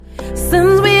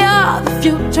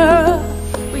future.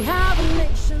 We have a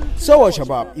nation. Sawa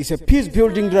Shabab is a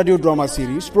peace-building radio drama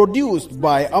series produced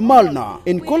by Amalna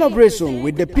in collaboration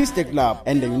with the Peace Tech Lab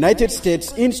and the United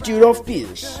States Institute of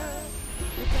Peace.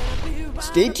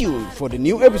 Stay tuned for the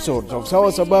new episodes of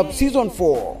Sawa Shabab Season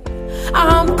 4.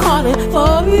 I'm calling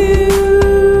for you.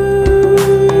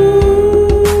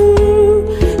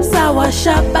 Sawa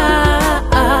Shabab.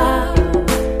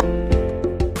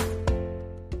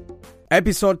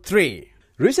 Episode 3.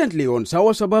 Recently on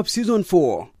Sawa Shabab Season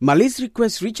 4, Malice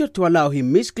requests Richard to allow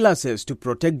him miss classes to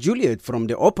protect Juliet from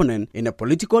the opponent in a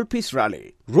political peace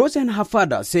rally. Rose and her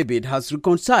father, Sebit, has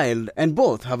reconciled and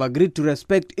both have agreed to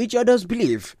respect each other's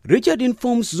belief. Richard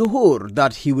informs Zuhur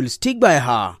that he will stick by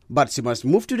her, but she must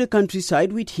move to the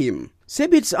countryside with him.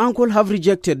 Sebit's uncle have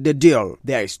rejected the deal.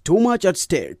 There is too much at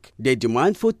stake. They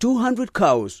demand for 200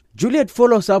 cows. Juliet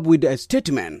follows up with a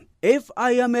statement. If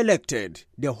I am elected,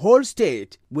 the whole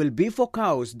state will be for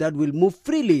cows that will move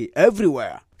freely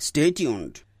everywhere. Stay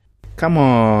tuned. Come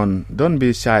on, don't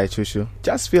be shy, Chushu.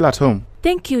 Just feel at home.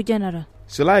 Thank you, General.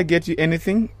 Shall I get you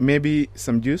anything? Maybe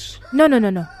some juice? No.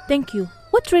 Thank you.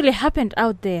 What really happened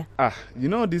out there? You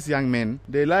know these young men,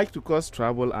 they like to cause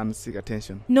trouble and seek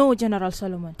attention. No, General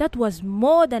Solomon. That was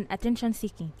more than attention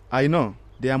seeking. I know.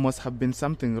 There must have been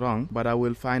something wrong, but I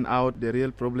will find out the real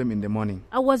problem in the morning.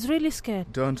 I was really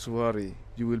scared. Don't worry.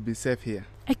 You will be safe here.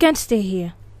 I can't stay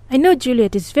here. I know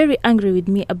Juliet is very angry with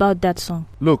me about that song.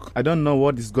 Look, I don't know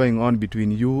what is going on between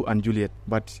you and Juliet,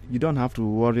 but you don't have to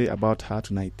worry about her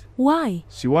tonight. Why?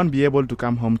 She won't be able to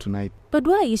come home tonight. But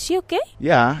why? Is she okay?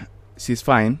 Yeah, she's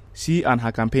fine. She and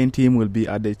her campaign team will be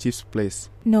at the chief's place.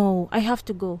 No, I have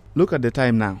to go. Look at the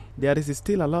time now. There is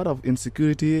still a lot of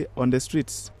insecurity on the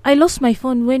streets. I lost my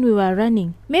phone when we were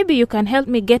running. Maybe you can help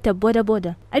me get a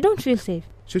border. I don't feel safe.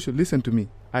 Shushu, listen to me.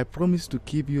 I promise to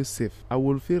keep you safe. I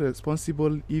will feel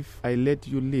responsible if I let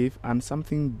you leave and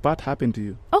something bad happen to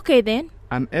you. Okay then.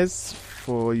 And as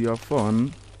for your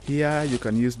phone, here you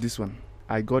can use this one.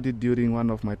 I got it during one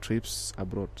of my trips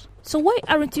abroad. So why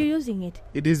aren't you using it?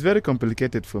 It is very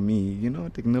complicated for me. You know,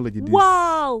 technology.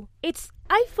 Wow! It's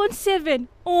iPhone 7.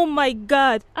 Oh my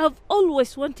God. I've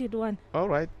always wanted one. All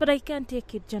right. But I can't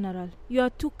take it, General. You are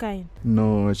too kind.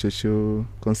 No, Shushu.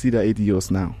 Consider it yours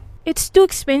now. It's too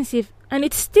expensive and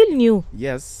it's still new.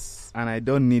 Yes, and I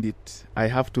don't need it. I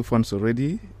have 2 phones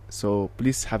already, so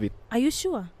please have it. Are you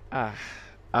sure?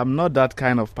 I'm not that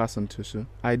kind of person, Shushu.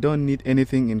 I don't need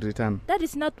anything in return. That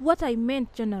is not what I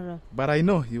meant, General. But I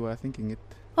know you are thinking it.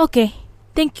 Okay.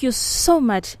 Thank you so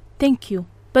much. Thank you.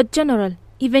 But General,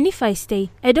 even if I stay,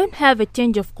 I don't have a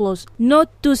change of clothes, no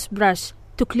toothbrush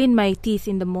to clean my teeth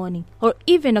in the morning, or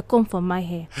even a comb for my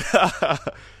hair.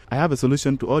 I have a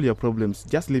solution to all your problems.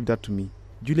 Just leave that to me.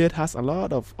 Juliet has a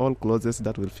lot of old clothes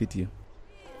that will fit you.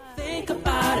 Think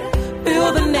about it.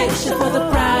 Build a nation for the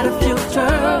brighter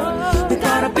future. We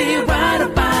gotta be right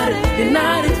about it.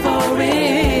 United for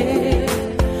it.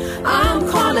 I'm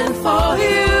calling for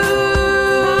you.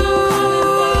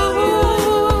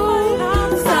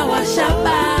 Sawa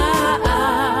Shabab.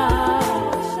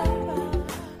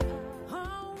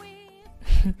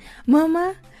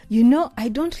 Mama, you know I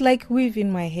don't like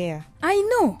weaving my hair. I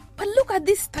know, but look at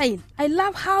this style. I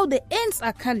love how the ends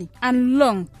are curly and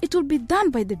long. It will be done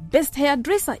by the best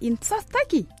hairdresser in South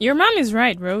Turkey. Your mom is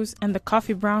right, Rose, and the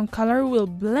coffee brown color will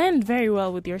blend very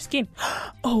well with your skin.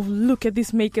 Oh, look at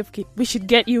this makeup kit. We should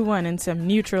get you one and some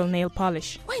neutral nail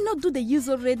polish. Why not do the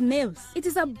usual red nails? It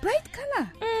is a bright color.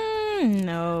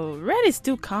 No, red is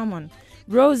too common.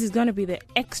 Rose is going to be the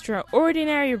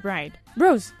extraordinary bride.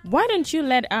 Rose, why don't you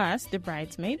let us, the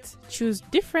bridesmaids, choose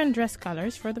different dress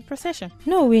colors for the procession?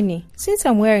 No, Winnie. Since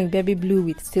I'm wearing baby blue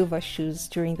with silver shoes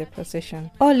during the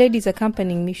procession, all ladies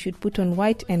accompanying me should put on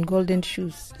white and golden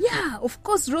shoes. Yeah, of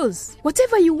course, Rose.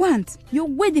 Whatever you want. Your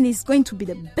wedding is going to be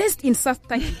the best in South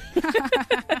Turkey.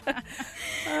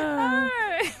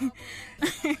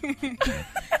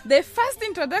 The first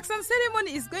introduction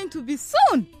ceremony is going to be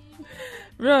soon.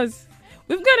 Rose,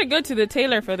 we've got to go to the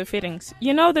tailor for the fittings.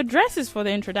 You know, the dresses for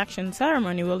the introduction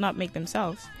ceremony will not make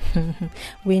themselves.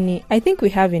 Winnie, I think we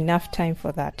have enough time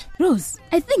for that. Rose,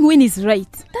 I think Winnie's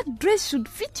right. That dress should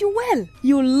fit you well.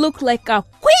 You look like a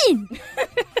queen.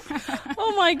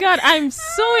 Oh my God, I'm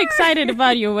so excited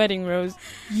about your wedding, Rose.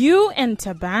 You and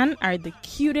Taban are the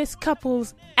cutest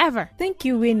couples ever. Thank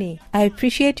you, Winnie. I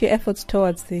appreciate your efforts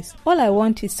towards this. All I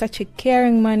want is such a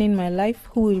caring man in my life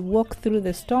who will walk through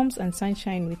the storms and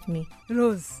sunshine with me.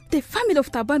 Rose, the family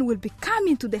of Taban will be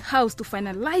coming to the house to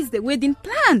finalize the wedding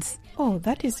plans. Oh,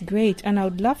 that is great, and I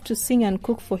would love to sing and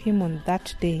cook for him on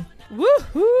that day.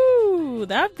 Woohoo!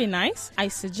 That'd be nice. I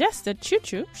suggest that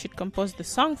Chuchu should compose the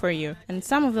song for you, and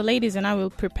some of the ladies and I will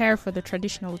prepare for the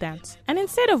traditional dance. And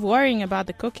instead of worrying about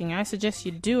the cooking, I suggest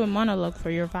you do a monologue for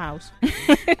your vows.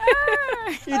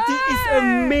 It is a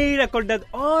miracle that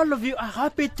all of you are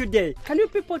happy today. Can you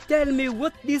people tell me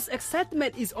what this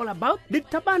excitement is all about? Did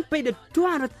Taban pay the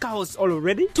 200 cows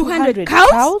already? 200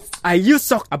 cows? Are you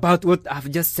shocked about what I've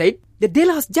just said? The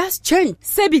deal has just changed.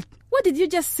 Sebi, what did you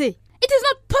just say? It is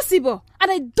not possible, and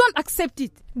I don't accept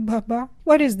it. Baba,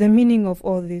 what is the meaning of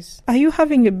all this? Are you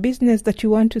having a business that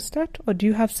you want to start, or do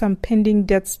you have some pending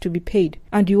debts to be paid,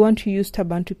 and you want to use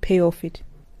Taban to pay off it?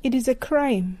 It is a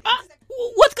crime.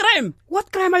 What crime?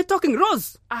 What crime are you talking,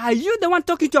 Rose? Are you the one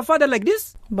talking to your father like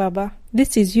this? Baba,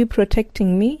 this is you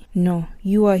protecting me? No,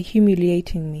 you are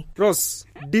humiliating me. Rose,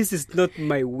 this is not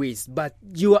my wish, but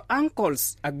your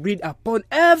uncles agreed upon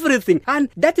everything, and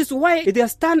that is why it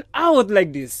has turned out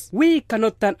like this. We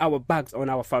cannot turn our backs on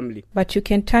our family. But you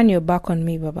can turn your back on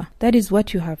me, Baba. That is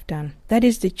what you have done. That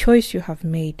is the choice you have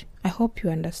made. I hope you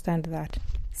understand that.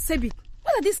 Sebi,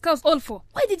 what are these cows all for?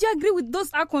 Why did you agree with those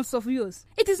uncles of yours?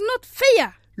 It is not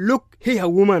fair. Look here,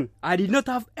 woman. I did not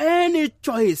have any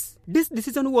choice. This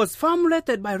decision was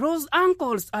formulated by Rose's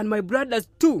uncles and my brothers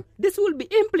too. This will be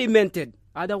implemented.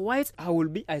 Otherwise, I will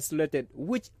be isolated,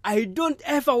 which I don't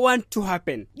ever want to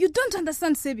happen. You don't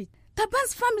understand, Sebi.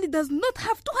 Taban's family does not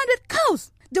have 200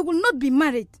 cows. They will not be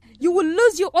married. You will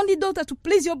lose your only daughter to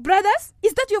please your brothers?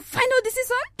 Is that your final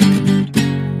decision?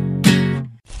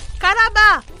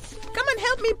 Karaba, come and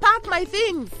help me pack my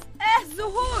things.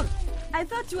 Zuhur, I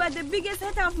thought you were the biggest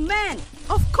hater of men.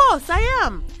 Of course, I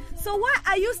am. So why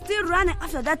are you still running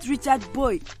after that Richard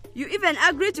boy? You even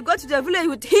agreed to go to the village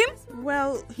with him?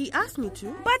 Well, he asked me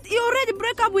to. But you already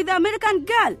broke up with the American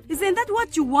girl. Isn't that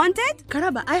what you wanted?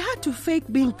 Karaba, I had to fake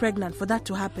being pregnant for that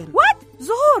to happen. What?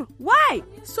 Zuhur, why?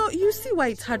 So you see why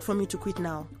it's hard for me to quit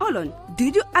now. Hold on.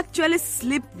 Did you actually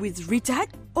sleep with Richard?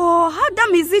 Or how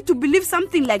dumb is it to believe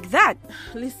something like that?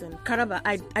 Listen, Karaba,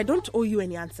 I don't owe you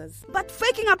any answers. But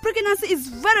faking a pregnancy is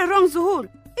very wrong, Zuhur.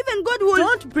 Even God will...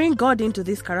 Don't bring God into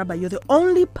this, Karaba. You're the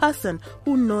only person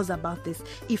who knows about this.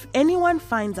 If anyone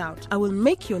finds out, I will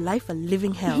make your life a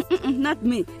living hell. Not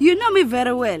me. You know me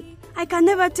very well. I can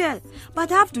never tell.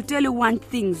 But I have to tell you one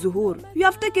thing, Zuhur. You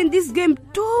have taken this game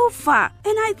too far.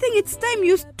 And I think it's time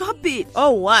you stop it.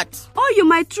 Oh, what? Or you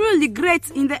might truly regret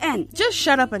in the end. Just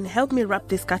shut up and help me wrap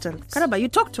this curtain. Karaba, you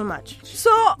talk too much. So,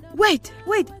 wait.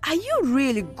 Are you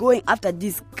really going after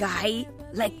this guy?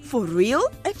 Like, for real?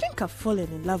 I think I've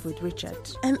fallen in love with Richard.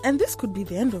 And this could be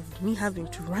the end of me having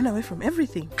to run away from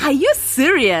everything. Are you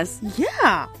serious?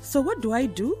 Yeah. So what do I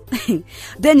do?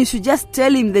 Then you should just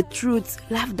tell him the truth.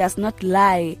 Love does not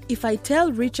lie. If I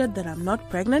tell Richard that I'm not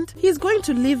pregnant, he's going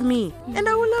to leave me. And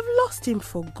I will have lost him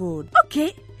for good.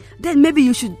 Okay. Then maybe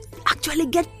you should actually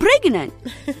get pregnant.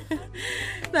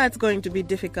 That's going to be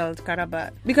difficult,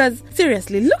 Karaba. Because,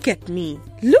 seriously, look at me.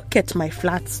 Look at my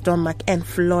flat stomach and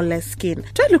flawless skin.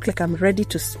 Do I look like I'm ready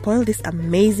to spoil this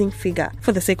amazing figure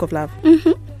for the sake of love?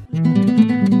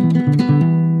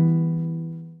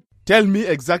 Tell me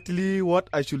exactly what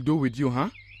I should do with you, huh?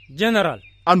 General.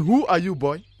 And who are you,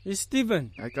 boy? It's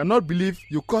Stephen. I cannot believe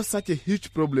you caused such a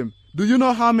huge problem. Do you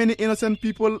know how many innocent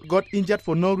people got injured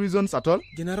for no reasons at all?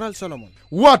 General Solomon.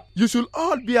 What? You should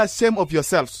all be ashamed of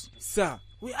yourselves. Sir,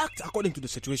 we act according to the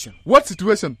situation. What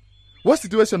situation? What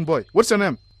situation, boy? What's your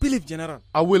name? Philip, General.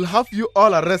 I will have you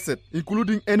all arrested,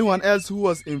 including anyone else who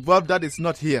was involved that is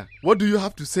not here. What do you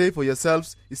have to say for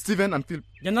yourselves, Stephen and Philip?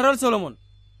 General Solomon,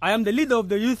 I am the leader of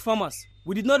the youth farmers.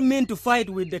 We did not mean to fight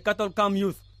with the cattle camp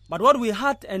youth, but what we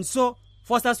heard and saw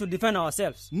forced us to defend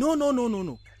ourselves.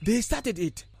 No. They started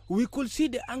it. We could see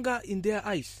the anger in their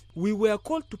eyes. We were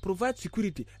called to provide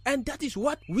security, and that is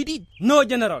what we did. No,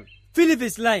 General. Philip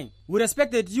is lying. We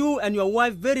respected you and your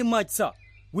wife very much, sir.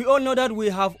 We all know that we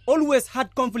have always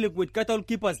had conflict with cattle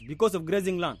keepers because of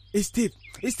grazing land. Steve,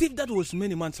 that was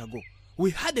many months ago.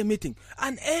 We had a meeting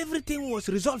and everything was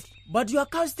resolved. But your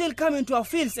cows still come into our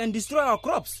fields and destroy our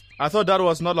crops. I thought that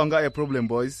was no longer a problem,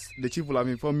 boys. The chief will have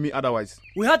informed me otherwise.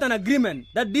 We had an agreement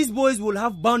that these boys will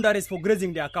have boundaries for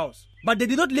grazing their cows. But they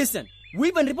did not listen. We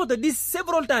even reported this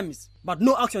several times, but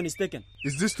no action is taken.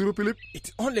 Is this true, Philip? It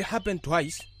only happened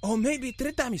twice, or maybe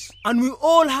 3 times. And we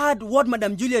all heard what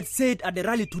Madam Juliet said at the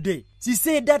rally today. She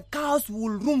said that cows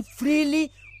will roam freely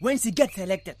when she gets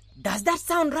elected. Does that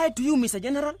sound right to you, Mr.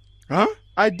 General? Huh?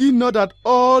 I didn't know that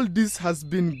all this has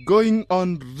been going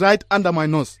on right under my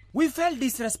nose. We felt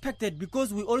disrespected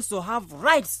because we also have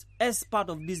rights as part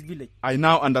of this village. I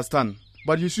now understand.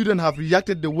 But you shouldn't have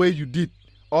reacted the way you did,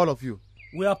 all of you.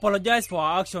 We apologize for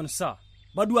our actions, sir.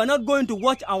 But we are not going to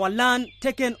watch our land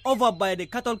taken over by the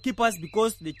cattle keepers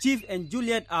because the chief and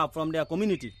Juliet are from their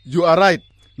community. You are right.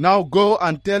 Now go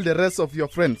and tell the rest of your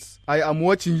friends. I am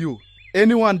watching you.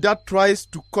 Anyone that tries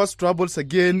to cause troubles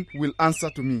again will answer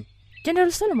to me.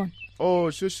 General Solomon. Oh,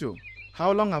 Shushu,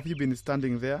 how long have you been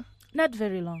standing there? Not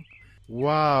very long.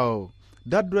 Wow,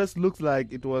 that dress looks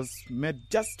like it was made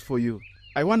just for you.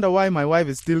 I wonder why my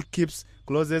wife still keeps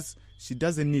clothes she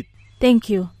doesn't need. Thank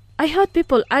you. I heard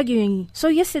people arguing, so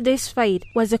yesterday's fight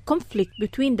was a conflict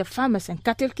between the farmers and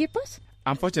cattle keepers?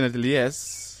 Unfortunately,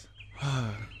 yes.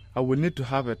 I will need to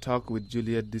have a talk with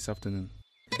Juliet this afternoon.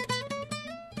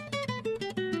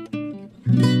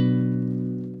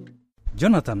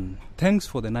 Jonathan, thanks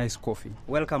for the nice coffee.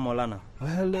 Welcome, Molana.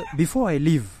 Well, before I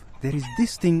leave, there is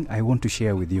this thing I want to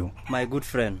share with you. My good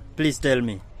friend, please tell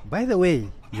me. By the way,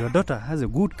 your daughter has a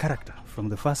good character from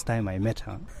the first time I met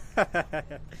her.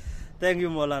 Thank you,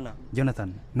 Molana.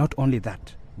 Jonathan, not only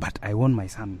that, but I want my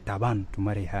son, Taban, to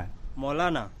marry her.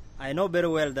 Molana, I know very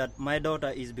well that my daughter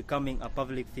is becoming a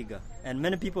public figure, and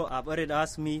many people have already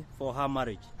asked me for her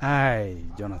marriage. Aye,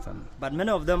 Jonathan. But many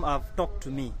of them have talked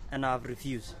to me, and I have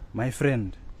refused. My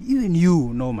friend, even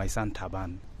you know my son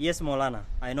Taban. Yes, Molana,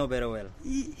 I know very well.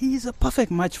 He is a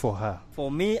perfect match for her.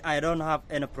 For me, I don't have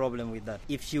any problem with that.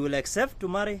 If she will accept to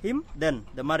marry him, then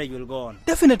the marriage will go on.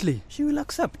 Definitely, she will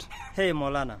accept. Hey,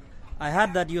 Molana, I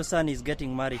heard that your son is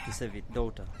getting married to Sevid's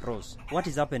daughter, Rose. What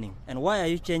is happening, and why are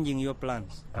you changing your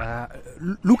plans?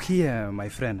 Look here, my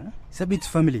friend. Sabit's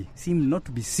family seem not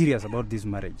to be serious about this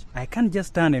marriage. I can't just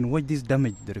stand and watch this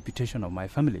damage the reputation of my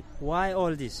family. Why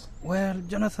all this? Well,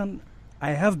 Jonathan,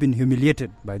 I have been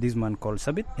humiliated by this man called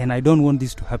Sabit, and I don't want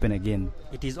this to happen again.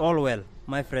 It is all well,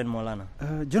 my friend Molana.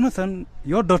 Jonathan,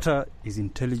 your daughter is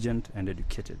intelligent and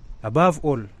educated. Above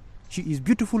all, she is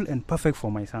beautiful and perfect for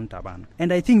my son Taban.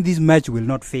 And I think this match will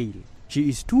not fail. She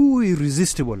is too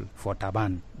irresistible for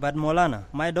Taban. But Molana,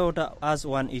 my daughter has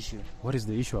one issue. What is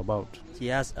the issue about? She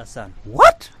has a son.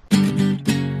 What?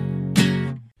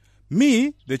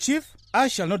 Me, the chief? I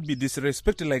shall not be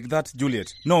disrespected like that,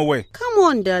 Juliet. No way. Come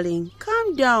on, darling.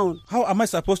 Calm down. How am I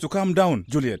supposed to calm down,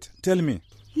 Juliet? Tell me.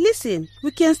 Listen,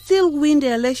 we can still win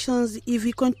the elections if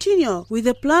we continue with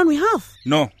the plan we have.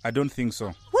 No, I don't think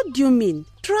so. What do you mean?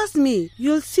 Trust me,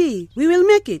 you'll see. We will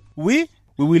make it. We?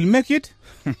 We will make it?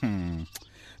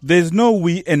 There's no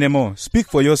we anymore. Speak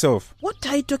for yourself. What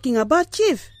are you talking about,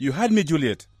 Chief? You heard me,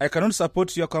 Juliet. I cannot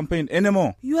support your campaign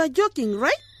anymore. You are joking,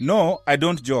 right? No, I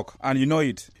don't joke, and you know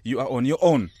it. You are on your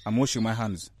own. I'm washing my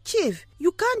hands. Chief,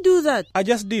 you can't do that. I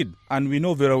just did, and we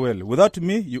know very well. Without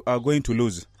me, you are going to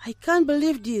lose. I can't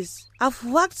believe this. I've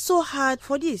worked so hard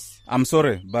for this. I'm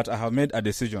sorry, but I have made a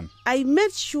decision. I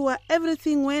made sure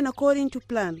everything went according to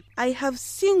plan. I have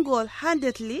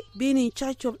single-handedly been in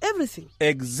charge of everything.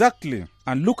 Exactly.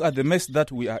 And look at the mess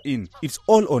that we are in. It's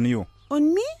all on you.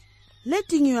 On me?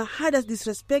 Letting your herders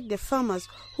disrespect the farmers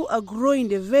who are growing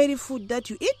the very food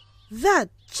that you eat? That,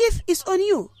 Chief, is on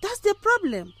you. That's the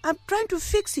problem. I'm trying to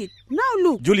fix it. Now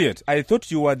look. Juliet, I thought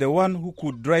you were the one who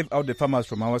could drive out the farmers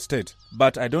from our state.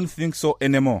 But I don't think so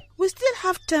anymore. We still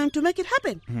have time to make it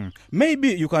happen. Maybe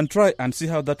you can try and see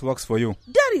how that works for you.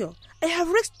 Dario, I have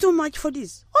risked too much for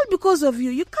this. All because of you.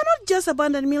 You cannot just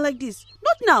abandon me like this.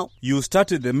 Not now. You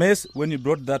started the mess when you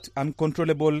brought that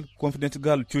uncontrollable, confident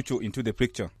girl Chuchu into the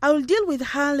picture. I will deal with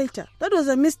her later. That was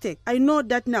a mistake. I know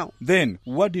that now. Then,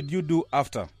 what did you do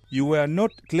after? You were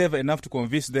not clever enough to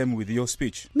convince them with your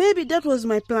speech. Maybe that was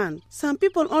my plan. Some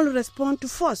people only respond to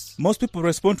force. Most people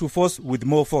respond to force with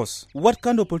more force. What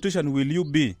kind of politician will you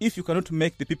be if you cannot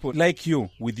make the people like you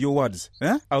with your words?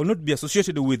 I will not be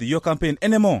associated with your campaign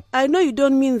anymore. I know you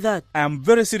don't mean that. I am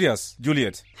very serious,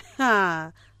 Juliet.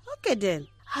 Okay then.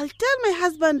 I'll tell my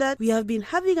husband that we have been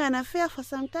having an affair for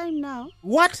some time now.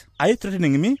 What? Are you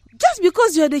threatening me? Just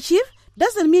because you're the chief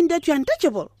doesn't mean that you're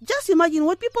untouchable. Just imagine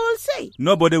what people will say.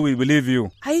 Nobody will believe you.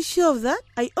 Are you sure of that?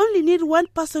 I only need one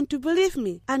person to believe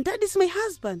me, and that is my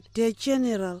husband, the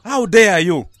general. How dare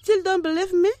you? Still don't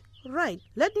believe me? Right.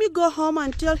 Let me go home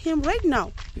and tell him right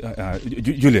now.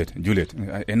 Juliet,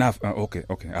 enough. Okay,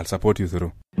 I'll support you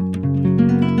through.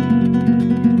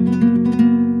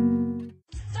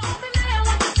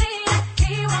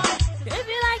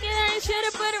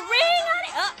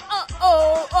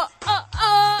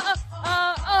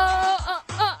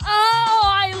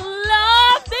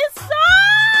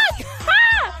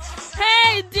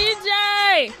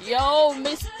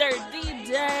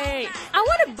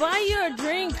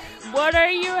 What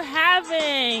are you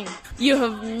having? You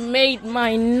have made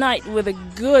my night with a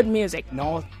good music.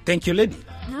 No, thank you, lady.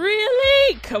 Really?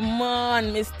 Hey, come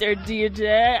on, Mr.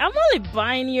 DJ. I'm only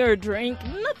buying you a drink,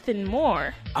 nothing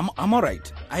more. I'm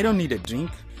alright. I don't need a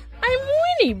drink. I'm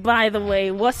Winnie, by the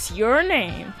way. What's your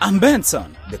name? I'm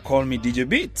Benson. They call me DJ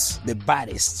Beats, the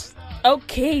baddest.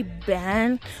 Okay,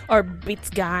 Ben, or Beats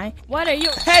guy. What are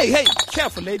you? Hey,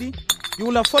 careful, lady. You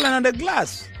will have fallen on the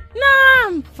glass. Nah,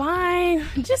 I'm fine.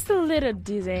 Just a little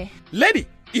dizzy. Lady,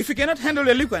 if you cannot handle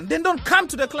a liquor, then don't come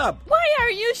to the club. Why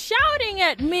are you shouting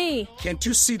at me? Can't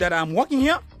you see that I'm walking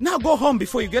here? Now go home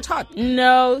before you get hurt.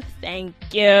 No, thank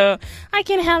you. I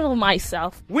can handle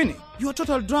myself. Winnie, you're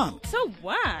total drunk. So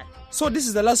what? So this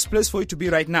is the last place for you to be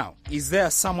right now. Is there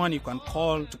someone you can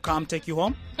call to come take you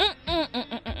home?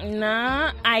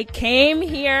 Nah, I came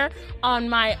here on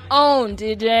my own,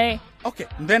 DJ. Okay,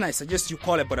 then I suggest you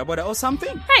call a boda or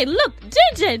something. Hey, look,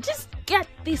 DJ, just get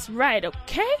this right,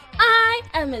 okay? I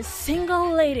am a single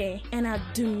lady, and I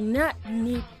do not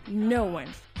need no one.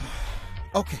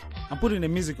 Okay, I'm putting the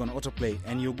music on autoplay,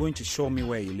 and you're going to show me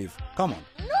where you live. Come on.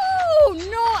 No,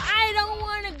 I don't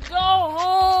want to go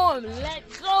home. Let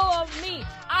go of me.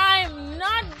 I'm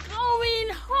not going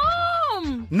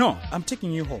home. No, I'm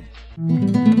taking you home.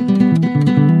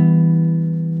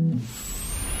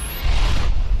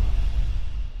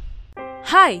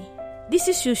 Hi, this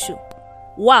is Shushu.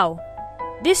 Wow,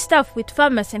 this stuff with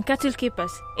farmers and cattle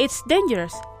keepers, it's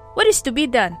dangerous. What is to be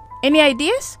done? Any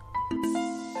ideas?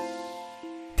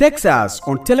 Text us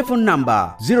on telephone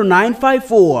number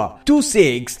 0954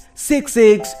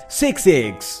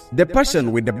 266666. The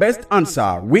person with the best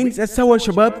answer wins a Sawa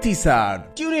Shabab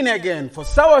t-shirt. Tune in again for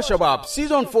Sawa Shabab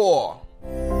Season 4.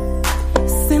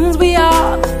 Since we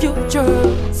are the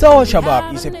future. Sawa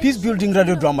Shabab is a peace-building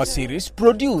radio drama series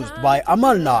produced by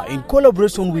Amalna in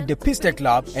collaboration with the Peace Tech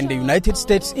Lab and the United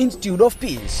States Institute of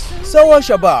Peace. Sawa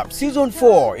Shabab Season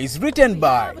 4 is written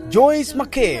by Joyce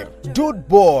McCabe, Dude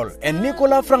Ball, and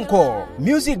Nicola Franco.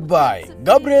 Music by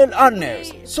Gabriel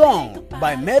Arnes. Song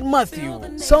by Mad Matthew.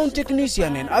 Sound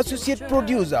technician and associate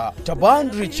producer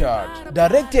Taban Richard.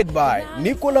 Directed by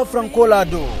Nicola Franco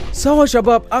Lado. Sawa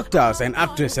Shabab actors and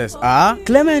actresses are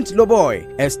Clement Loboy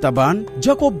as Taban,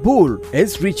 Jacob Bull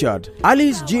as Richard,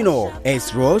 Alice Gino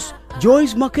as Rose,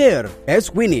 Joyce Maker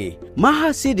as Winnie, Maha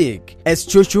Siddiq as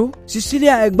Chuchu,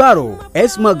 Cecilia Egbaro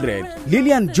as Margaret,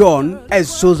 Lillian John as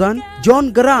Susan,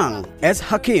 John Garang as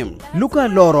Hakim, Luca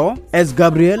Loro as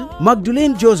Gabriel,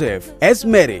 Magdalene Joseph as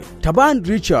Mary, Taban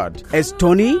Richard as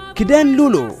Tony, Kiden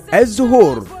Lulu as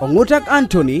Zuhur, Ongotak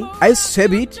Anthony as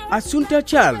Sebit, Asunta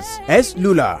Charles as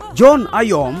Lula, John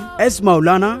Ayom as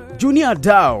Maulana, Junior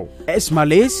Dow as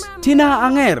Malis, Tina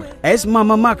Anger as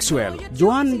Mama Maxwell,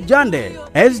 Joan Jande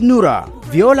as Nura,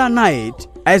 Viola Knight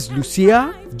as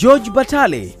Lucia, George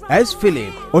Batali as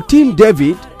Philip, Otim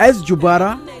David as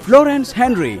Jubara, Florence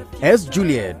Henry as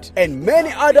Juliet, and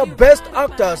many other best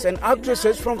actors and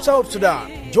actresses from South Sudan.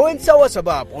 Join Sawa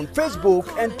Shabab on Facebook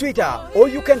and Twitter, or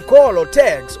you can call or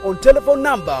text on telephone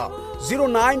number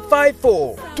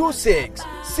 0954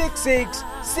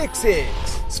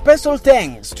 266666. Special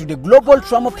thanks to the Global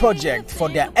Trauma Project for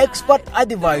their expert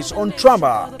advice on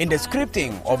trauma in the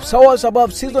scripting of Sawa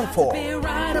Shabab Season 4.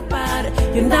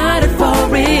 United for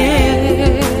real.